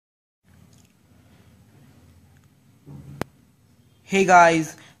Hey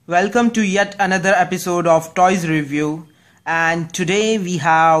guys, welcome to yet another episode of Toys Review, and today we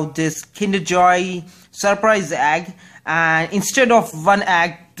have this Kinder Joy Surprise Egg, and instead of one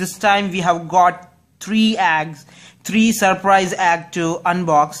egg, this time we have got three eggs, three surprise egg to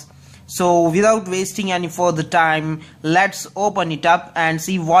unbox. So without wasting any further time, let's open it up and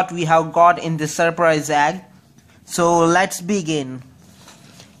see what we have got in this surprise egg. So let's begin.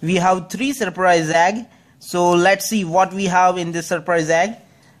 We have three surprise egg. So let's see what we have in this surprise egg.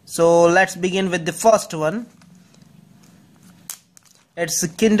 So let's begin with the first one. It's a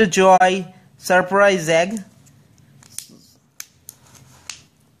Kinder Joy Surprise Egg.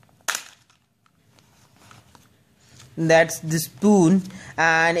 That's the spoon,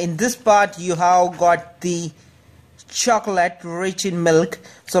 and in this part you have got the chocolate rich in milk.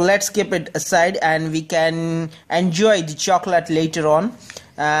 So let's keep it aside and we can enjoy the chocolate later on.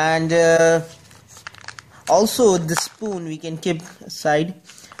 And also the spoon we can keep aside.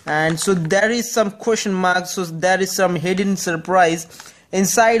 And so there is some question marks, so there is some hidden surprise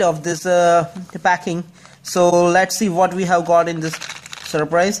inside of this packing. So let's see what we have got in this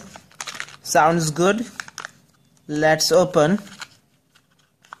surprise. Sounds good. Let's open.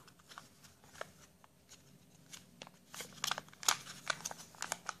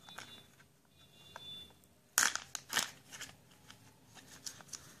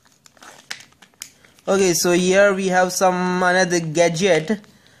 Okay, so here we have some another gadget,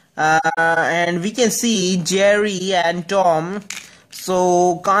 and we can see Jerry and Tom.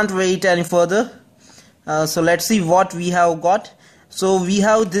 So can't wait any further. So let's see what we have got. So we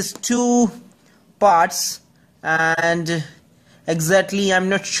have these two parts, and exactly I'm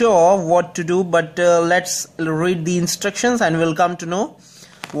not sure what to do, but let's read the instructions and we'll come to know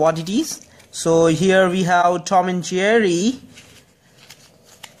what it is. So here we have Tom and Jerry.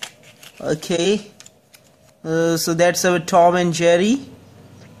 Okay. So that's our Tom and Jerry,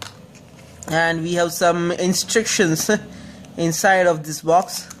 and we have some instructions inside of this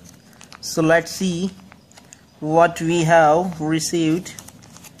box. So let's see what we have received.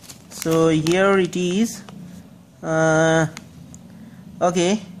 So here it is.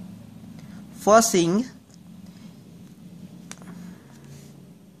 Okay, first thing,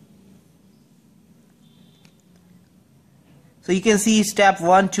 so you can see step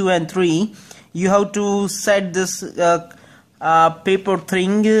 1, 2 and 3. You have to set this paper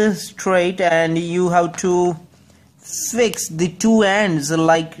thing straight, and you have to fix the two ends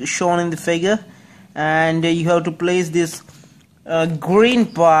like shown in the figure, and you have to place this green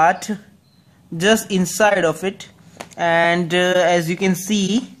part just inside of it. And as you can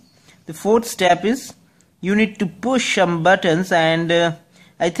see, the fourth step is you need to push some buttons, and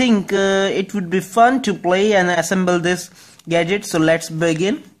I think it would be fun to play and assemble this gadget. So let's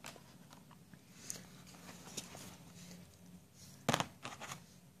begin.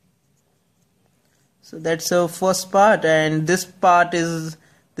 So that's our first part, and this part is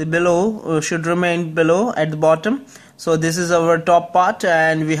the below, should remain below at the bottom. So this is our top part,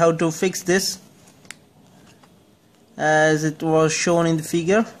 and we have to fix this as it was shown in the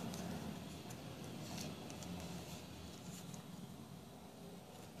figure.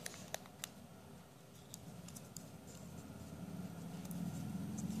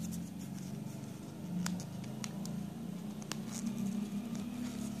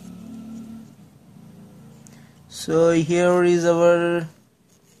 So here is our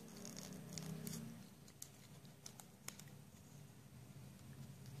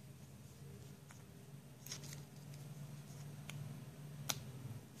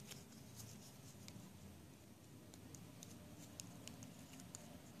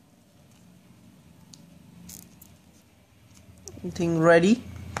thing ready,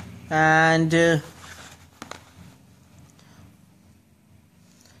 and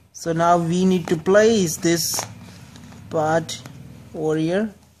so now we need to place this part over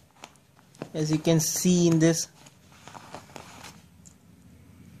here, as you can see in this.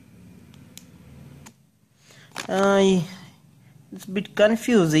 It's a bit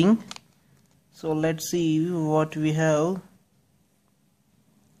confusing, so let's see what we have.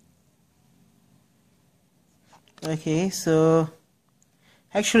 Okay, so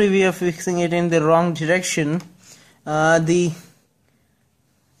actually we are fixing it in the wrong direction.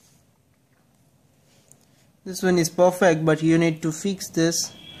 This one is perfect, but you need to fix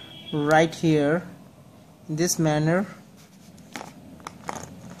this right here in this manner.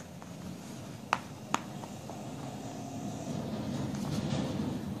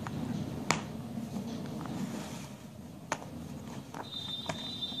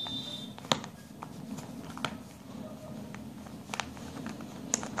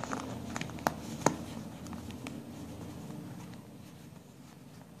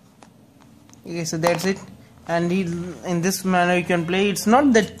 Okay, so that's it, and in this manner you can play. It's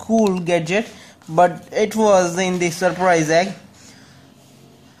not that cool gadget, but it was in the surprise egg.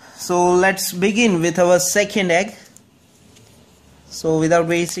 So let's begin with our second egg. So without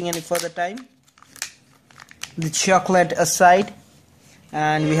wasting any further time, the chocolate aside,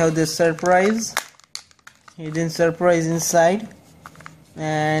 and we have this surprise, hidden surprise inside,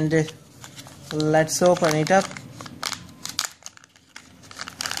 and let's open it up.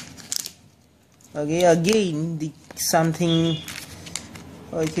 Okay, again something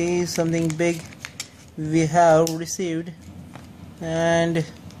big we have received, and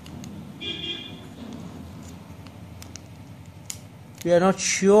we are not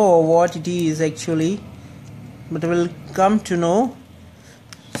sure what it is actually, but we'll come to know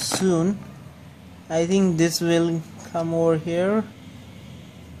soon. I think this will come over here.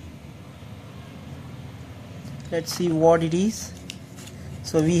 Let's see what it is.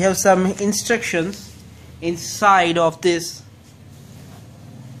 So we have some instructions inside of this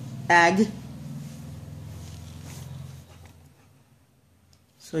egg.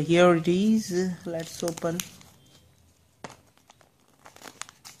 So here it is. Let's open.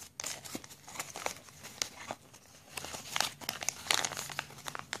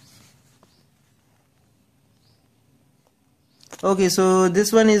 Okay, so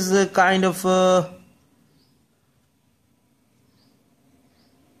this one is a kind of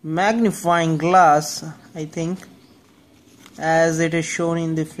magnifying glass, I think, as it is shown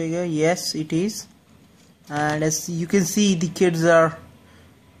in the figure. Yes, it is. And as you can see, the kids are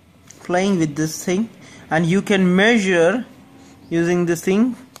playing with this thing, and you can measure using this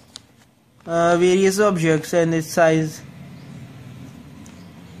thing various objects and its size.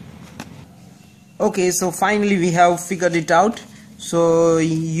 Okay, so finally we have figured it out. So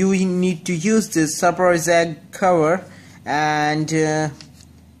you need to use this surprise egg cover, and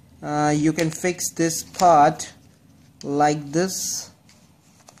you can fix this part like this.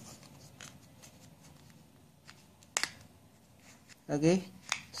 Okay,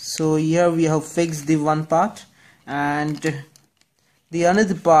 so here we have fixed the one part, and the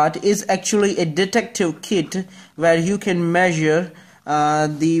another part is actually a detective kit where you can measure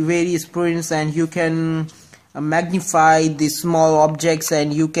the various prints, and you can magnify the small objects,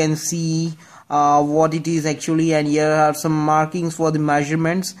 and you can see what it is actually. And here are some markings for the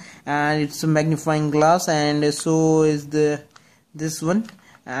measurements, and it's a magnifying glass, and so is this one,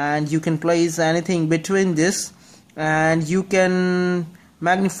 and you can place anything between this, and you can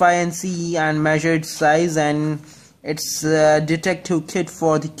magnify and see and measure its size. And it's a detective kit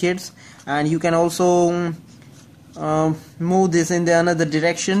for the kids, and you can also move this in the another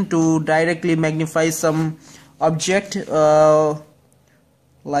direction to directly magnify some object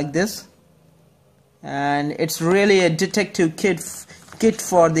like this. And it's really a detective kit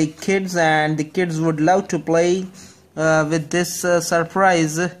for the kids, and the kids would love to play with this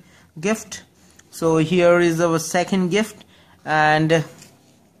surprise gift. So here is our second gift, and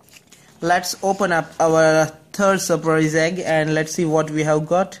let's open up our third surprise egg, and let's see what we have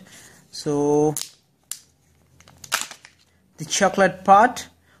got. So the chocolate part,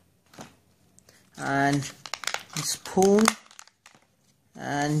 and the spoon,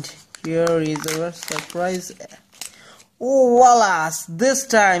 and here is our surprise. Oh voila, this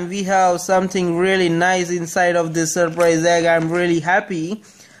time we have something really nice inside of this surprise egg. I'm really happy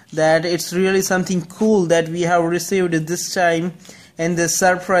that it's really something cool that we have received this time in this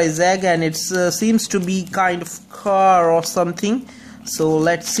surprise egg, and it seems to be kind of car or something. So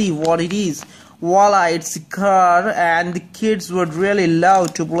let's see what it is. Voila, it's a car, and the kids would really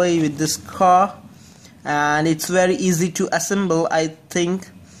love to play with this car, and it's very easy to assemble, I think.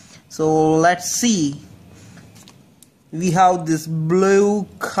 So let's see. We have this blue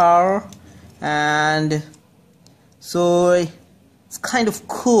car, and so it's kind of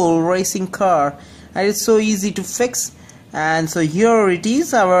cool racing car, and it's so easy to fix. And so here it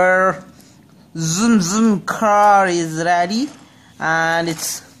is, our zoom zoom car is ready, and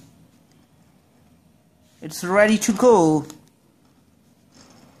it's ready to go.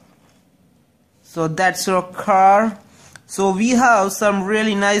 So that's our car. So we have some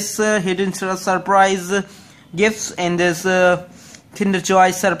really nice hidden surprise gifts in this Kinder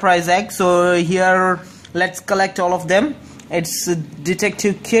Joy Surprise Egg. So here, let's collect all of them. It's a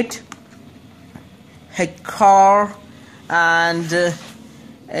detective kit, a car, and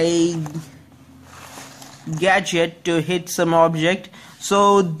a gadget to hit some object.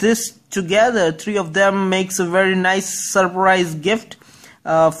 So this together, three of them, makes a very nice surprise gift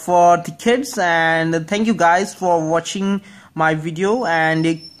for the kids. And thank you guys for watching my video, and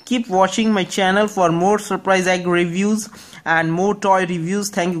keep watching my channel for more surprise egg reviews and more toy reviews.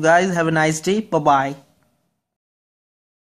 Thank you guys. Have a nice day. Bye bye.